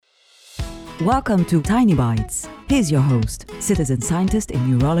Welcome to Tiny Bites. Here's your host, citizen scientist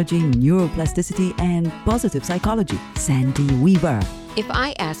in neurology, neuroplasticity, and positive psychology, Sandy Weaver. If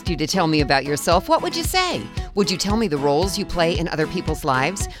I asked you to tell me about yourself, what would you say? Would you tell me the roles you play in other people's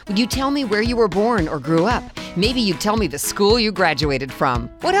lives? Would you tell me where you were born or grew up? Maybe you'd tell me the school you graduated from.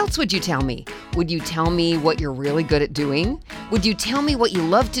 What else would you tell me? Would you tell me what you're really good at doing? Would you tell me what you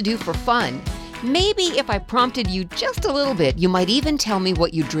love to do for fun? Maybe if I prompted you just a little bit, you might even tell me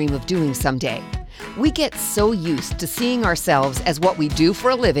what you dream of doing someday. We get so used to seeing ourselves as what we do for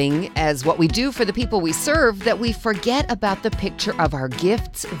a living, as what we do for the people we serve, that we forget about the picture of our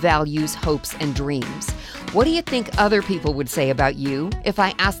gifts, values, hopes, and dreams. What do you think other people would say about you if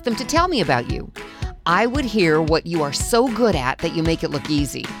I asked them to tell me about you? I would hear what you are so good at that you make it look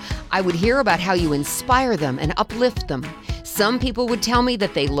easy. I would hear about how you inspire them and uplift them. Some people would tell me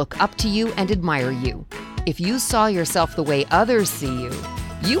that they look up to you and admire you. If you saw yourself the way others see you,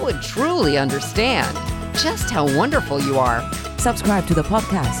 you would truly understand just how wonderful you are. Subscribe to the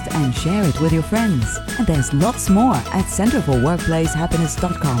podcast and share it with your friends. And there's lots more at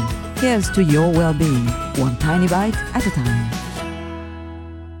centerforworkplacehappiness.com. Here's to your well-being, one tiny bite at a time.